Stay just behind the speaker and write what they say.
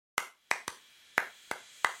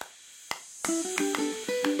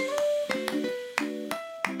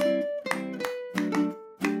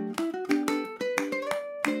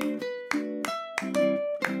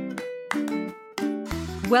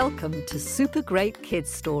Welcome to Super Great Kids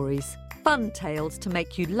Stories, fun tales to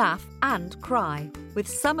make you laugh and cry, with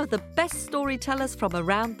some of the best storytellers from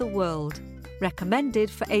around the world, recommended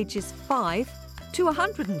for ages 5 to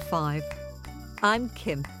 105. I'm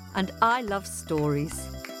Kim, and I love stories.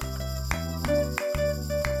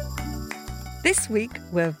 This week,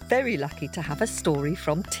 we're very lucky to have a story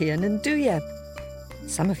from Tiernan Douieb.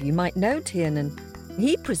 Some of you might know Tiernan.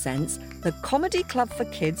 He presents the Comedy Club for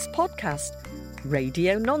Kids podcast,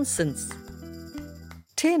 Radio Nonsense.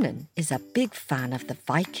 Tiernan is a big fan of the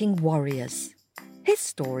Viking warriors. His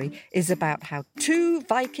story is about how 2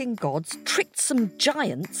 Viking gods tricked some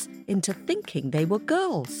giants into thinking they were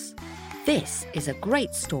girls. This is a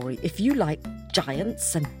great story if you like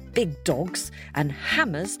giants and big dogs and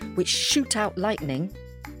hammers which shoot out lightning.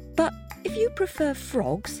 But if you prefer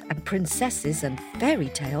frogs and princesses and fairy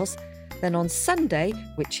tales, then on Sunday,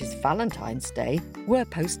 which is Valentine's Day, we're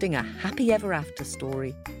posting a happy ever after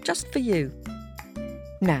story just for you.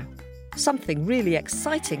 Now, something really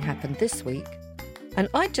exciting happened this week, and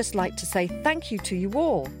I'd just like to say thank you to you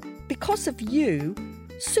all. Because of you,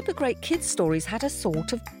 Super Great Kids Stories had a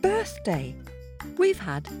sort of birthday. We've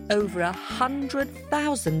had over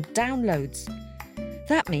 100,000 downloads.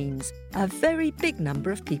 That means a very big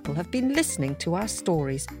number of people have been listening to our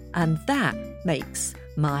stories, and that makes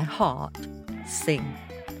my heart sing.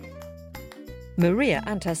 Maria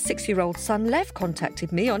and her 6-year-old son Lev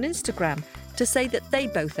contacted me on Instagram to say that they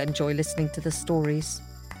both enjoy listening to the stories.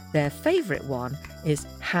 Their favourite one is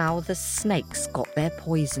How the Snakes Got Their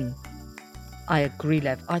Poison. I agree,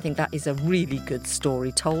 Lev. I think that is a really good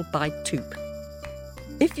story told by Toop.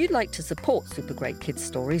 If you'd like to support Super Great Kids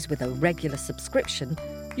Stories with a regular subscription,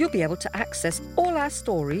 you'll be able to access all our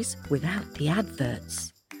stories without the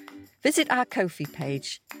adverts. Visit our Ko-fi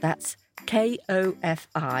page, that's Kofi,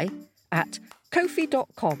 at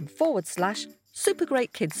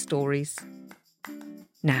kofi.com/supergreatkidsstories.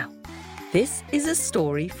 Now, this is a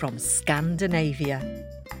story from Scandinavia.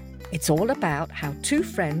 It's all about how 2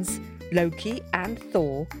 friends, Loki and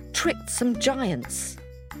Thor, tricked some giants.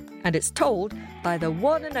 And it's told by the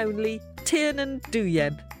one and only Tiernan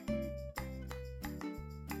Douieb.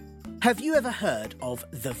 Have you ever heard of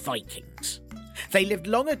the Vikings? They lived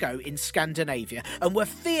long ago in Scandinavia and were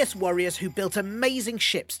fierce warriors who built amazing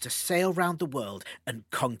ships to sail round the world and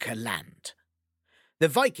conquer land. The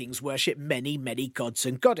Vikings worshipped many, many gods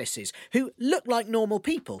and goddesses who looked like normal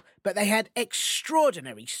people, but they had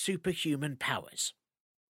extraordinary superhuman powers.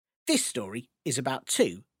 This story is about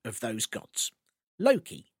 2 of those gods,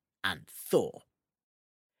 Loki and Thor.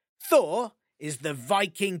 Thor is the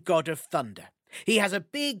Viking god of thunder. He has a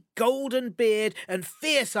big golden beard and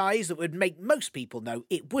fierce eyes that would make most people know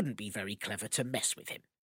it wouldn't be very clever to mess with him.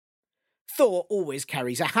 Thor always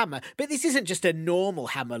carries a hammer, but this isn't just a normal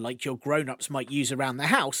hammer like your grown-ups might use around the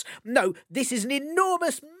house. No, this is an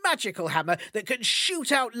enormous magical hammer that can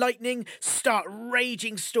shoot out lightning, start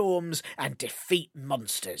raging storms, and defeat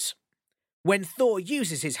monsters. When Thor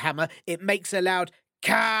uses his hammer, it makes a loud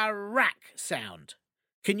 "Karak" sound.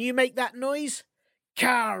 Can you make that noise?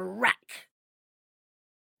 Karak!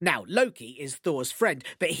 Now, Loki is Thor's friend,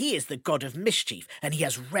 but he is the god of mischief, and he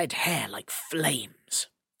has red hair like flames.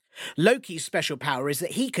 Loki's special power is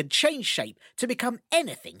that he can change shape to become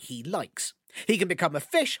anything he likes. He can become a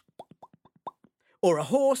fish, or a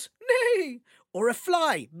horse, neigh, or a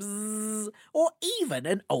fly, bzzz, or even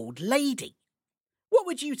an old lady. What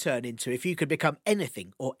would you turn into if you could become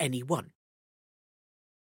anything or anyone?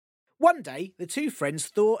 One day, the 2 friends,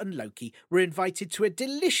 Thor and Loki, were invited to a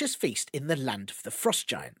delicious feast in the land of the Frost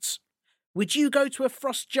Giants. Would you go to a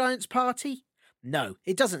Frost Giants party? No,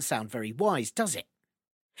 it doesn't sound very wise, does it?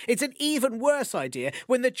 It's an even worse idea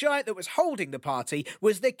when the giant that was holding the party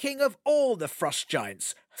was the king of all the Frost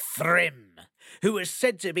Giants, Thrym, who was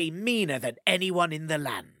said to be meaner than anyone in the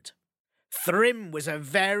land. Thrym was a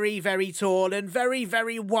very, very tall and very,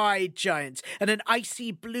 very wide giant, and an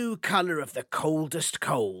icy blue colour of the coldest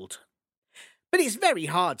cold. But it's very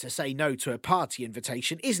hard to say no to a party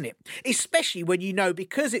invitation, isn't it? Especially when you know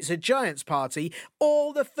because it's a giant's party,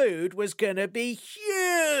 all the food was going to be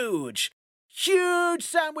huge. Huge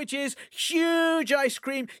sandwiches, huge ice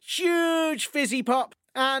cream, huge fizzy pop.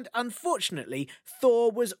 And unfortunately,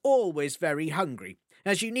 Thor was always very hungry,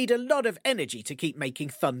 as you need a lot of energy to keep making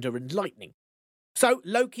thunder and lightning. So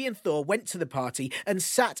Loki and Thor went to the party and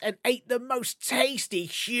sat and ate the most tasty,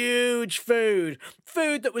 huge food.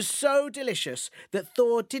 Food that was so delicious that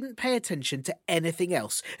Thor didn't pay attention to anything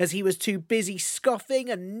else, as he was too busy scoffing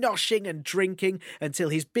and noshing and drinking until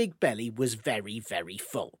his big belly was very, very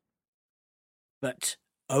full. But,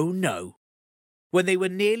 oh no. When they were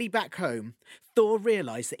nearly back home, Thor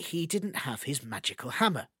realised that he didn't have his magical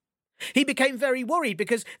hammer. He became very worried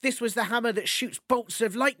because this was the hammer that shoots bolts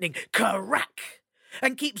of lightning, crack,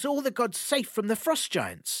 and keeps all the gods safe from the frost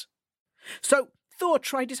giants. So Thor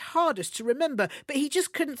tried his hardest to remember, but he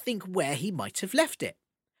just couldn't think where he might have left it.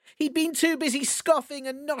 He'd been too busy scoffing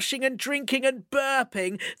and noshing and drinking and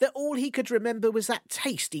burping that all he could remember was that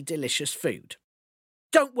tasty, delicious food.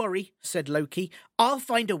 "Don't worry," said Loki. "I'll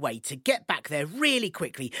find a way to get back there really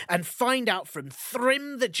quickly and find out from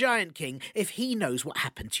Thrym the Giant King if he knows what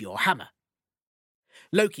happened to your hammer."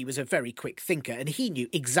 Loki was a very quick thinker and he knew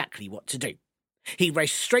exactly what to do. He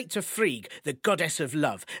raced straight to Frigg, the goddess of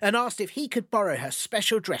love, and asked if he could borrow her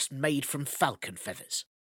special dress made from falcon feathers.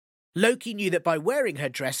 Loki knew that by wearing her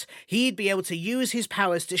dress, he'd be able to use his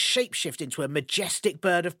powers to shapeshift into a majestic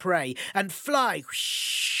bird of prey and fly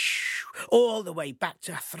all the way back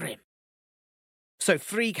to Thrym. So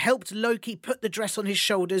Frigg helped Loki put the dress on his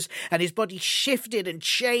shoulders, and his body shifted and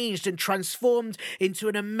changed and transformed into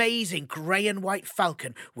an amazing grey and white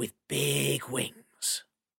falcon with big wings.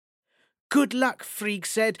 "Good luck," Frigg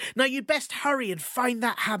said. "Now you'd best hurry and find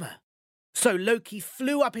that hammer." So Loki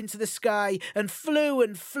flew up into the sky and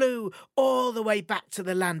flew all the way back to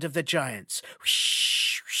the land of the giants.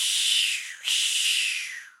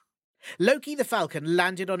 Loki the falcon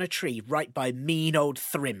landed on a tree right by mean old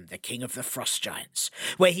Thrym, the king of the frost giants,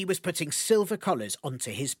 where he was putting silver collars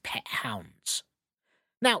onto his pet hounds.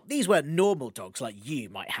 Now, these weren't normal dogs like you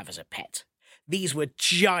might have as a pet. These were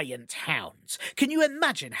giant hounds. Can you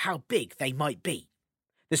imagine how big they might be?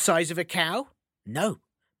 The size of a cow? No,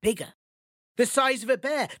 bigger. The size of a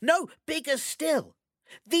bear? No, bigger still.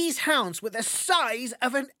 These hounds were the size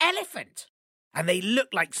of an elephant, and they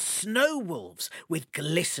looked like snow wolves with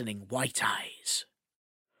glistening white eyes.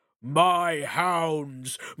 "My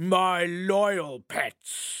hounds, my loyal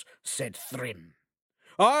pets," said Thrym.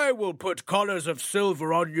 "I will put collars of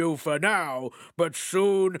silver on you for now, but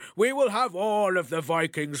soon we will have all of the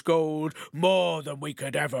Vikings' gold, more than we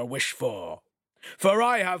could ever wish for. For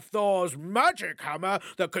I have Thor's magic hammer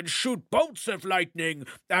that can shoot bolts of lightning,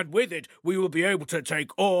 and with it we will be able to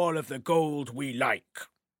take all of the gold we like."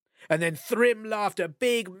 And then Thrym laughed a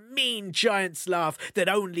big, mean giant's laugh that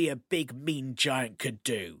only a big, mean giant could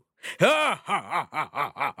do. Ha ha ha ha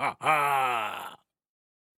ha ha ha!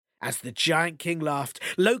 As the Giant King laughed,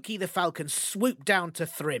 Loki the falcon swooped down to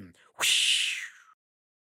Thrym. Whoosh!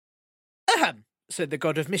 "Ahem," said the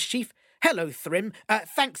god of mischief. "Hello, Thrym.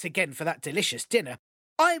 Thanks again for that delicious dinner.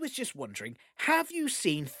 I was just wondering, have you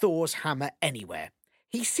seen Thor's hammer anywhere?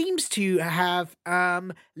 He seems to have,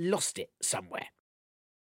 lost it somewhere."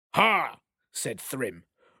 "Ha!" said Thrym.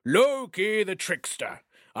 "Loki the trickster.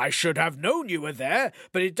 I should have known you were there,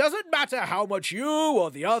 but it doesn't matter how much you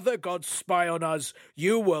or the other gods spy on us.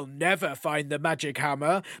 You will never find the magic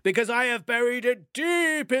hammer, because I have buried it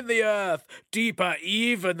deep in the earth, deeper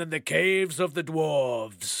even than the caves of the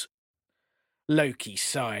dwarves." Loki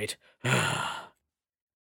sighed.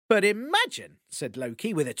 "But imagine," said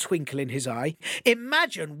Loki with a twinkle in his eye,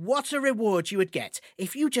 "imagine what a reward you would get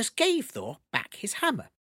if you just gave Thor back his hammer."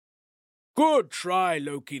 "Good try,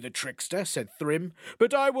 Loki the trickster," said Thrym,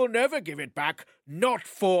 "but I will never give it back, not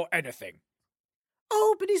for anything."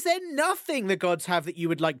 "Oh, but is there nothing the gods have that you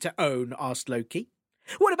would like to own?" asked Loki.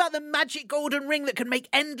 "What about the magic golden ring that can make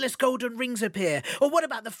endless golden rings appear? Or what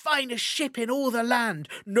about the finest ship in all the land?"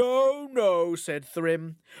 No, said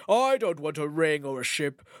Thrym. "I don't want a ring or a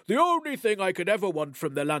ship. The only thing I could ever want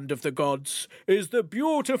from the land of the gods is the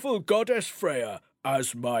beautiful goddess Freya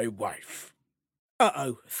as my wife."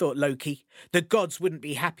 Uh-oh, thought Loki. The gods wouldn't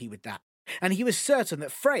be happy with that. And he was certain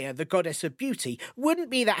that Freya, the goddess of beauty,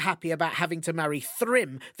 wouldn't be that happy about having to marry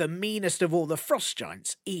Thrym, the meanest of all the frost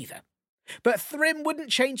giants, either. But Thrym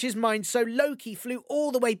wouldn't change his mind, so Loki flew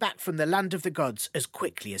all the way back from the land of the gods as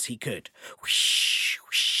quickly as he could. Whoosh,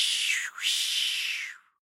 whoosh, whoosh.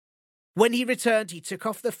 When he returned, he took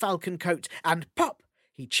off the falcon coat and pop,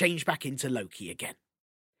 he changed back into Loki again.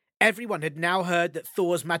 Everyone had now heard that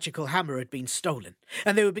Thor's magical hammer had been stolen,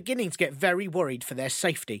 and they were beginning to get very worried for their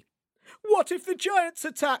safety. "What if the giants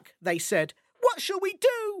attack?" they said. "What shall we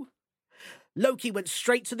do?" Loki went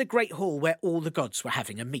straight to the great hall where all the gods were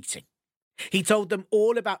having a meeting. He told them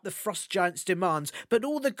all about the frost giants' demands, but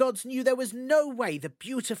all the gods knew there was no way the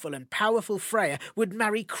beautiful and powerful Freya would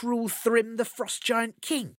marry cruel Thrym, the frost giant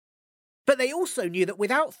king. But they also knew that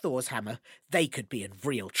without Thor's hammer, they could be in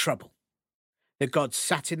real trouble. The gods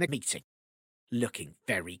sat in the meeting, looking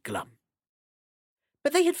very glum.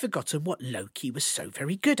 But they had forgotten what Loki was so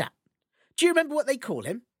very good at. Do you remember what they call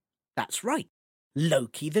him? That's right,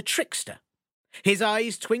 Loki the trickster. His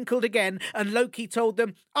eyes twinkled again, and Loki told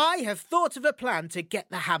them, "I have thought of a plan to get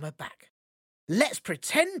the hammer back. Let's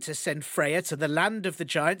pretend to send Freya to the land of the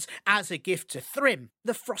giants as a gift to Thrym,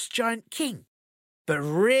 the frost giant king. But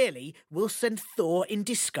really, we'll send Thor in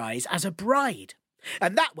disguise as a bride.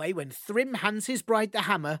 And that way, when Thrym hands his bride the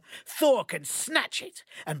hammer, Thor can snatch it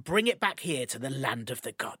and bring it back here to the land of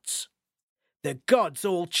the gods." The gods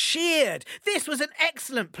all cheered. This was an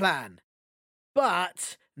excellent plan.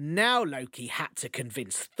 But now Loki had to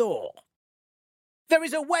convince Thor. "There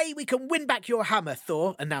is a way we can win back your hammer,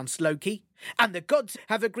 Thor," announced Loki. "And the gods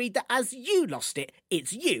have agreed that as you lost it,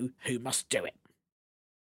 it's you who must do it."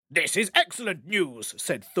 "This is excellent news,"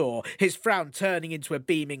 said Thor, his frown turning into a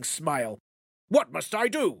beaming smile. "What must I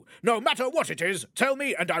do? No matter what it is, tell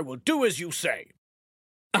me and I will do as you say."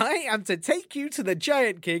 "I am to take you to the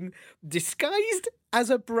Giant King, disguised as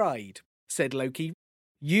a bride," said Loki.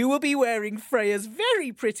 "You will be wearing Freya's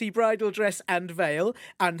very pretty bridal dress and veil,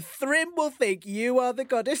 and Thrym will think you are the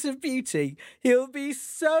goddess of beauty. He'll be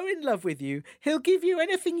so in love with you, he'll give you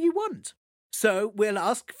anything you want. So we'll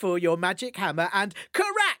ask for your magic hammer and,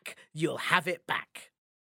 crack, you'll have it back."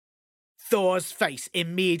 Thor's face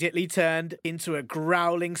immediately turned into a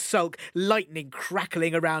growling sulk, lightning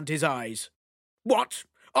crackling around his eyes. "What?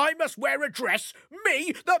 I must wear a dress?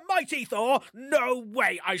 Me, the mighty Thor? No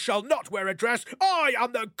way, I shall not wear a dress. I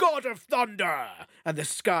am the god of thunder." And the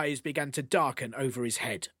skies began to darken over his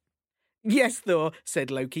head. "Yes, Thor,"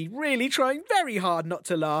 said Loki, really trying very hard not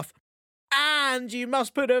to laugh. "And you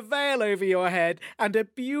must put a veil over your head and a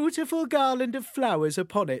beautiful garland of flowers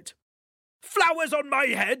upon it." "Flowers on my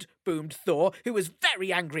head?" boomed Thor, who was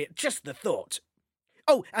very angry at just the thought.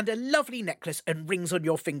 "Oh, and a lovely necklace and rings on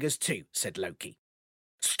your fingers too," said Loki.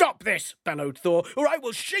 "Stop this," bellowed Thor, "or I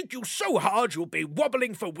will shake you so hard you'll be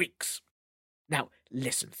wobbling for weeks." "Now,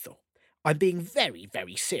 listen, Thor. I'm being very,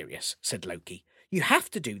 very serious," said Loki. "You have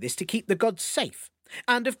to do this to keep the gods safe.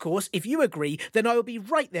 And, of course, if you agree, then I will be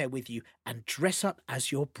right there with you and dress up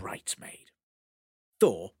as your bridesmaid."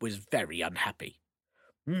 Thor was very unhappy.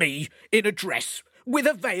 "Me, in a dress, with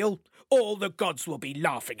a veil? All the gods will be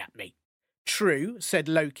laughing at me." "True," said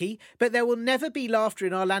Loki, "but there will never be laughter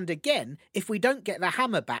in our land again if we don't get the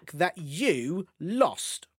hammer back that you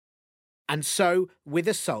lost." And so, with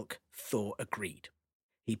a sulk, Thor agreed.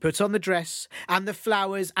 He put on the dress, and the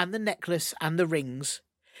flowers, and the necklace, and the rings.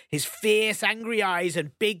 His fierce, angry eyes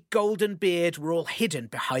and big golden beard were all hidden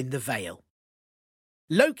behind the veil.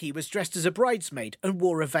 Loki was dressed as a bridesmaid and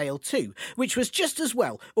wore a veil too, which was just as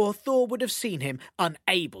well, or Thor would have seen him,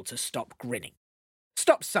 unable to stop grinning.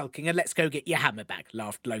 "Stop sulking and let's go get your hammer back,"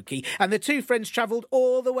 laughed Loki, and the two friends travelled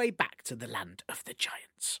all the way back to the land of the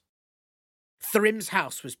giants. Thrym's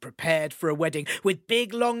house was prepared for a wedding, with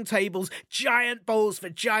big long tables, giant bowls for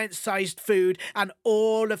giant-sized food, and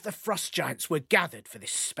all of the frost giants were gathered for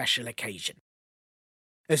this special occasion.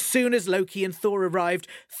 As soon as Loki and Thor arrived,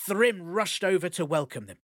 Thrym rushed over to welcome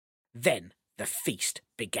them. Then the feast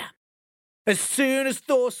began. As soon as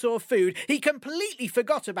Thor saw food, he completely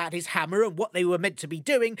forgot about his hammer and what they were meant to be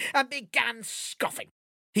doing and began scoffing.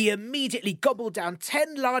 He immediately gobbled down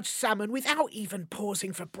 10 large salmon without even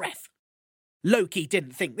pausing for breath. Loki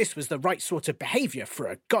didn't think this was the right sort of behaviour for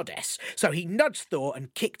a goddess, so he nudged Thor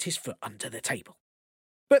and kicked his foot under the table.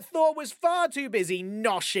 But Thor was far too busy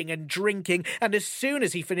noshing and drinking, and as soon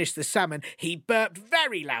as he finished the salmon, he burped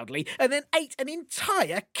very loudly and then ate an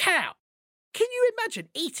entire cow. Can you imagine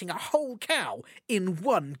eating a whole cow in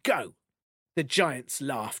one go? The giants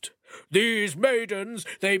laughed. "These maidens,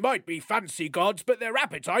 they might be fancy gods, but their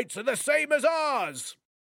appetites are the same as ours."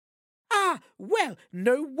 "Ah, well,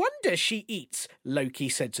 no wonder she eats," Loki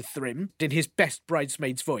said to Thrym in his best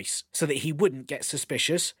bridesmaid's voice, so that he wouldn't get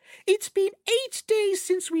suspicious. "It's been 8 days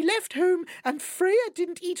since we left home, and Freya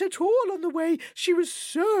didn't eat at all on the way. She was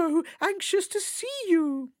so anxious to see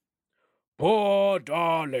you." "Poor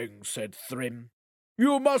darling," said Thrym.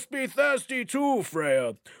 "You must be thirsty too,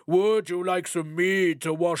 Freya. Would you like some mead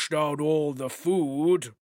to wash down all the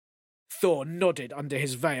food?" Thor nodded under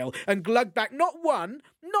his veil and glugged back not 1,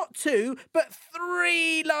 not 2, but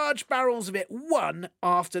 3 large barrels of it, one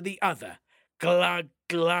after the other. Glug,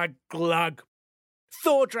 glug, glug.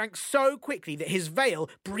 Thor drank so quickly that his veil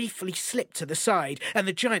briefly slipped to the side, and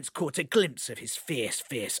the giants caught a glimpse of his fierce,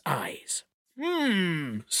 fierce eyes.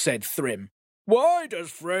 Said Thrym. "Why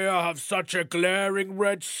does Freya have such a glaring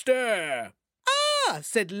red stare?" Ah,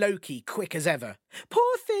 said Loki, quick as ever.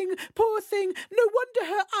 Poor thing, no wonder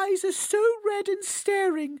her eyes are so red and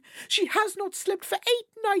staring. She has not slept for 8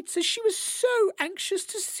 nights as she was so anxious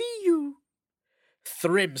to see you.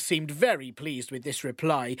 Thrym seemed very pleased with this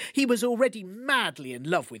reply. He was already madly in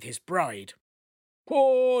love with his bride.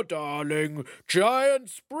 Poor darling,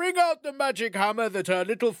 Giants, bring out the magic hammer that our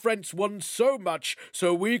little friend wants so much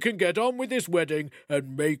so we can get on with this wedding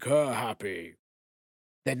and make her happy.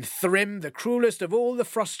 Then Thrym, the cruelest of all the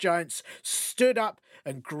frost giants, stood up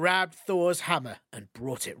and grabbed Thor's hammer and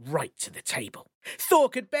brought it right to the table. Thor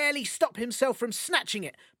could barely stop himself from snatching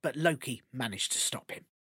it, but Loki managed to stop him.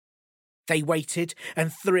 They waited,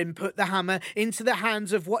 and Thrym put the hammer into the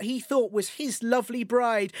hands of what he thought was his lovely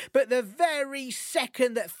bride, but the very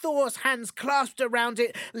second that Thor's hands clasped around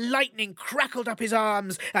it, lightning crackled up his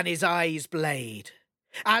arms and his eyes blazed.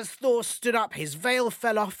 As Thor stood up, his veil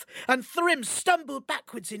fell off, and Thrym stumbled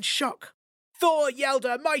backwards in shock. Thor yelled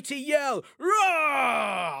a mighty yell,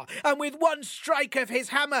 "Roar!" And with one strike of his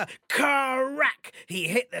hammer, crack, he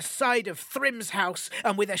hit the side of Thrym's house,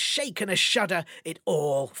 and with a shake and a shudder, it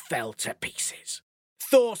all fell to pieces.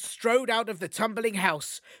 Thor strode out of the tumbling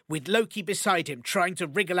house, with Loki beside him trying to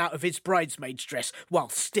wriggle out of his bridesmaid's dress while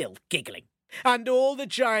still giggling. And all the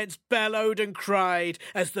giants bellowed and cried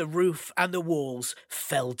as the roof and the walls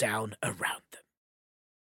fell down around them.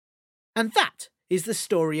 And that is the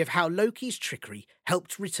story of how Loki's trickery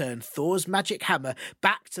helped return Thor's magic hammer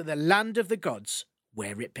back to the land of the gods,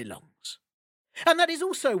 where it belongs. And that is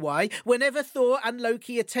also why, whenever Thor and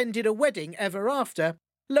Loki attended a wedding ever after,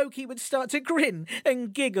 Loki would start to grin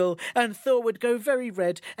and giggle, and Thor would go very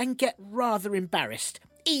red and get rather embarrassed,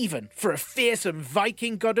 even for a fearsome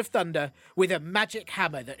Viking god of thunder with a magic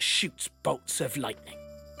hammer that shoots bolts of lightning.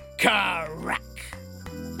 Crack!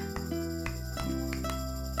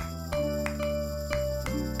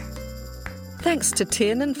 Thanks to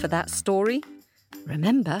Tiernan for that story.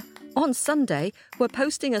 Remember, on Sunday, we're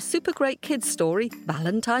posting a Super Great Kids Story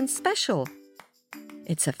Valentine's Special.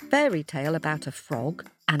 It's a fairy tale about a frog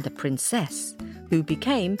and a princess who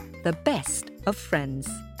became the best of friends.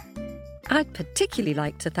 I'd particularly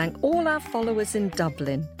like to thank all our followers in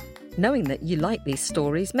Dublin. Knowing that you like these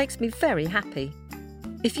stories makes me very happy.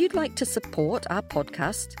 If you'd like to support our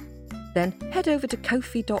podcast, then head over to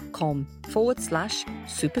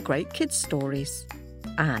kofi.com/Super Great Kids Stories.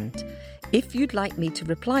 And if you'd like me to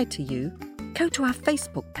reply to you, go to our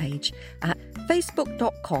Facebook page at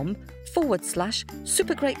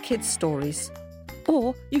facebook.com/Super Great Kids Stories.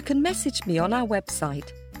 Or you can message me on our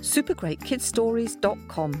website,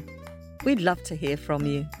 supergreatkidstories.com. We'd love to hear from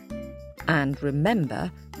you. And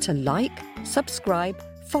remember to like, subscribe,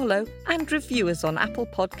 follow and review us on Apple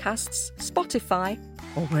Podcasts, Spotify,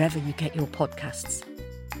 or wherever you get your podcasts.